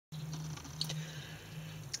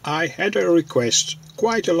I had a request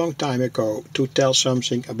quite a long time ago to tell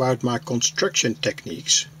something about my construction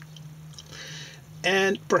techniques.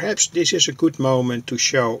 And perhaps this is a good moment to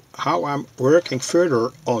show how I'm working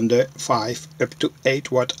further on the 5 up to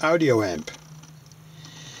 8 watt audio amp.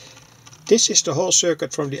 This is the whole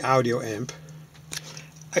circuit from the audio amp.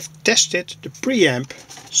 I've tested the preamp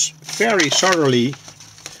very thoroughly,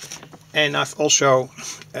 and I've also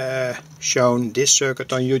shown this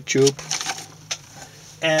circuit on YouTube.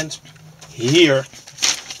 And here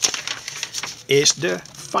is the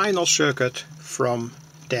final circuit from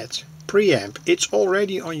that preamp. It's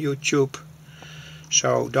already on YouTube,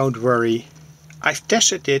 so don't worry. I've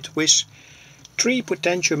tested it with 3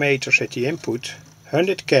 potentiometers at the input,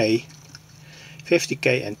 100k,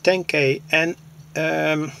 50k and 10k, and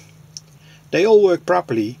they all work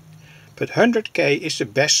properly, but 100k is the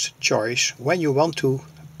best choice when you want to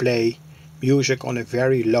play music on a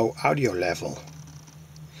very low audio level.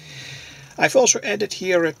 I've also added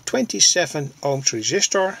here a 27 ohms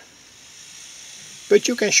resistor, but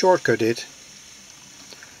you can shortcut it.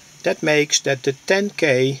 That makes that the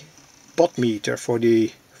 10k pot meter for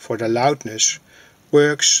the loudness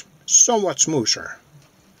works somewhat smoother.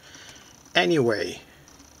 Anyway,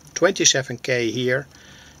 27k here,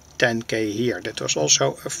 10k here. That was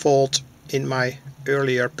also a fault in my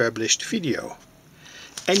earlier published video.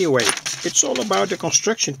 Anyway, it's all about the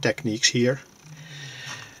construction techniques here.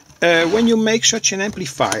 When you make such an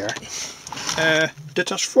amplifier, the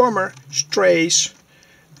transformer strays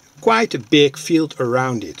quite a big field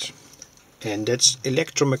around it, and that's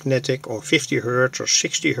electromagnetic or 50 Hz or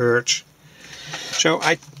 60 Hz. So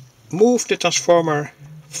I move the transformer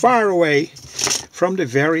far away from the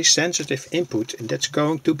very sensitive input, and that's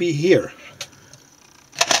going to be here.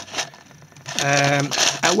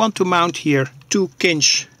 I want to mount here 2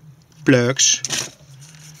 kinch plugs.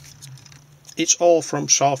 It's all from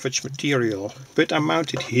salvage material, but I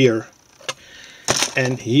mount it here,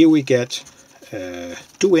 and here we get 2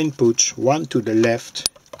 inputs, one to the left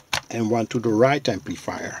and one to the right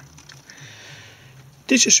amplifier.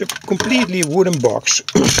 This is a completely wooden box,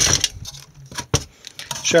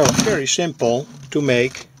 so very simple to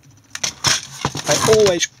make. I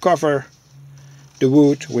always cover the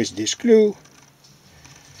wood with this glue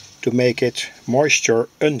to make it moisture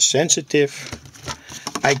unsensitive.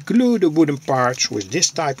 I glue the wooden parts with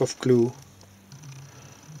this type of glue,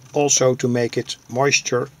 also to make it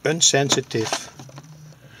moisture unsensitive.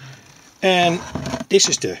 And this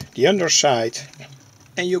is the underside,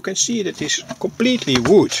 and you can see that it's completely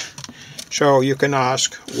wood. So you can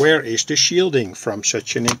ask, where is the shielding from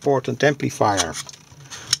such an important amplifier?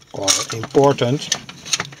 Or important?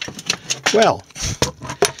 Well,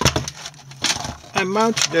 I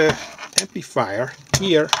mount the amplifier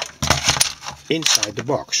here inside the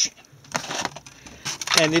box,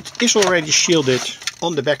 and it is already shielded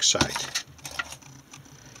on the back side,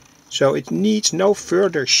 so it needs no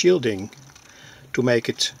further shielding to make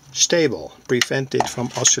it stable, prevent it from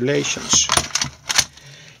oscillations.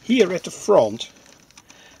 Here at the front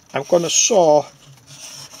I'm gonna saw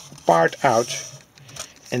part out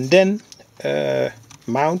and then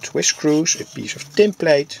mount with screws a piece of tin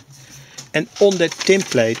plate, and on that tin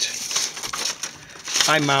plate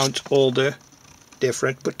I mount all the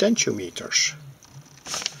different potentiometers.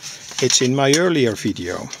 It's in my earlier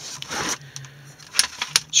video.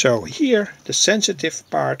 So here the sensitive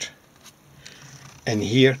part, and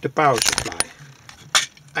here the power supply.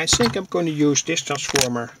 I think I'm going to use this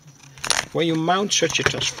transformer. When you mount such a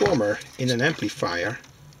transformer in an amplifier,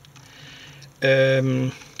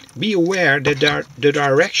 be aware that the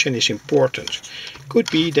direction is important.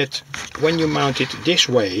 Could be that when you mount it this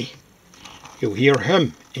way, you hear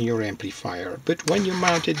hum in your amplifier, but when you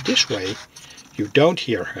mount it this way, you don't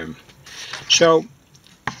hear hum. So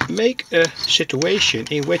make a situation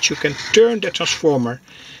in which you can turn the transformer,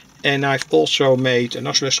 and I've also made an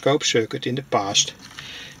oscilloscope circuit in the past,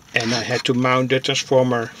 and I had to mount the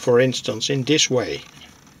transformer, for instance, in this way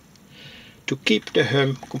to keep the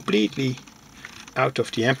hum completely out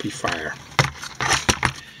of the amplifier.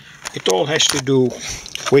 It all has to do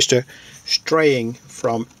with the straying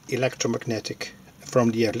from the electromagnetic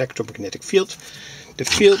field. The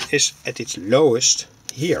field is at its lowest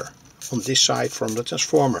here on this side from the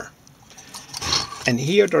transformer, and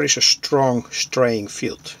here there is a strong straying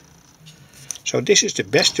field. So this is the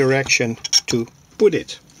best direction to put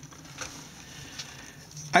it.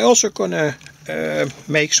 I also gonna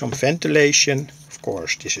make some ventilation. Of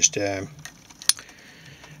course, this is the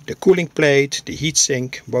cooling plate, the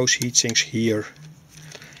heatsink, both heatsinks here.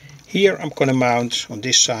 Here I'm gonna mount on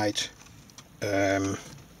this side a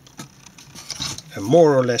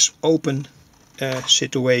more or less open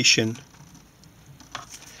situation.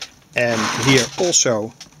 And here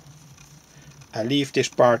also I leave this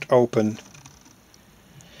part open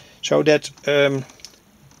so that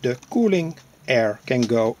the cooling air can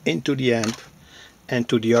go into the amp and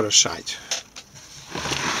to the other side.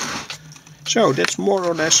 So that's more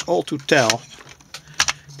or less all to tell.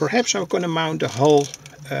 Perhaps I'm going to mount the whole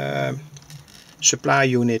supply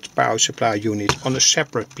unit, power supply unit, on a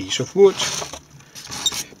separate piece of wood.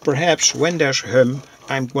 Perhaps when there's hum,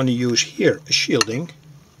 I'm going to use here a shielding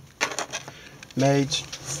made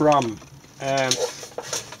from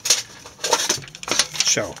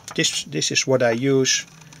so this is what I use: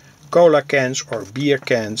 cola cans or beer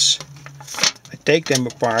cans. I take them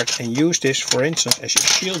apart and use this, for instance, as a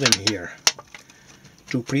shielding here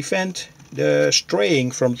to prevent the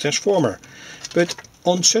straying from the transformer. But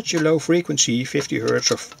on such a low frequency, 50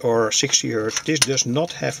 Hz or 60 Hz, this does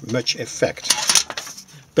not have much effect.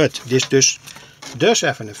 But this does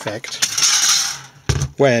have an effect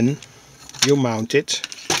when you mount it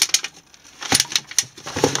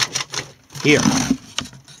here.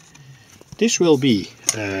 This will be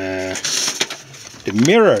the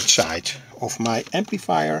mirrored side of my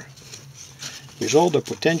amplifier with all the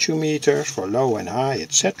potentiometers for low and high,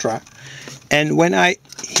 etc. And when I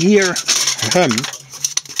hear hum,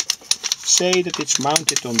 say that it's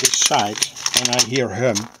mounted on this side and I hear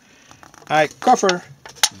hum, I cover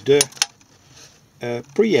the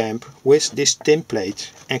preamp with this tin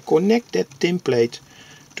plate and connect that tin plate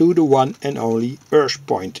to the one and only earth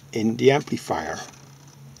point in the amplifier.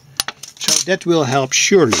 So that will help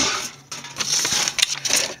surely.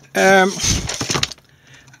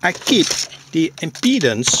 I keep the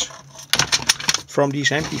impedance from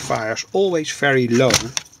these amplifiers always very low,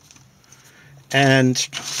 and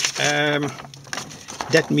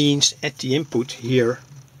that means at the input here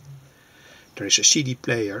there is a CD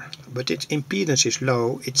player, but its impedance is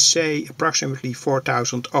low. It's say approximately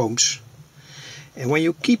 4000 ohms, and when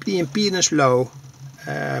you keep the impedance low,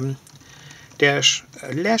 there's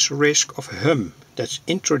less risk of hum that's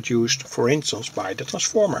introduced, for instance, by the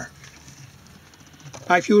transformer.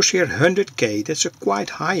 I've used here 100K, that's a quite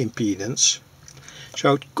high impedance,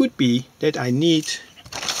 so it could be that I need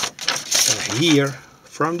here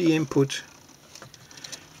from the input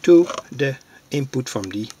to the input from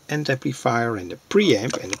the end amplifier and the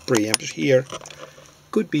preamp is here,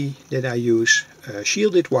 could be that I use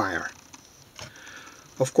shielded wire.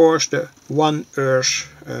 Of course, the one earth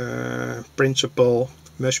principle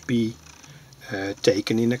must be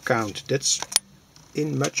taken in account. That's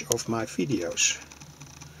in much of my videos.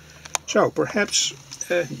 So perhaps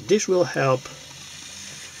this will help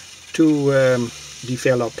to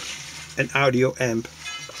develop an audio amp.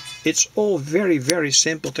 It's all very, very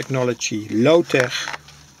simple technology, low tech,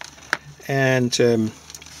 and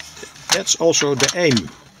that's also the aim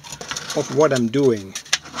of what I'm doing.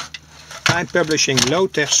 I'm publishing low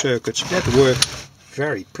tech circuits that work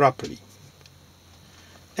very properly.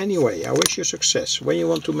 Anyway, I wish you success when you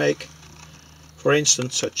want to make, for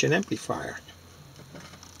instance, such an amplifier.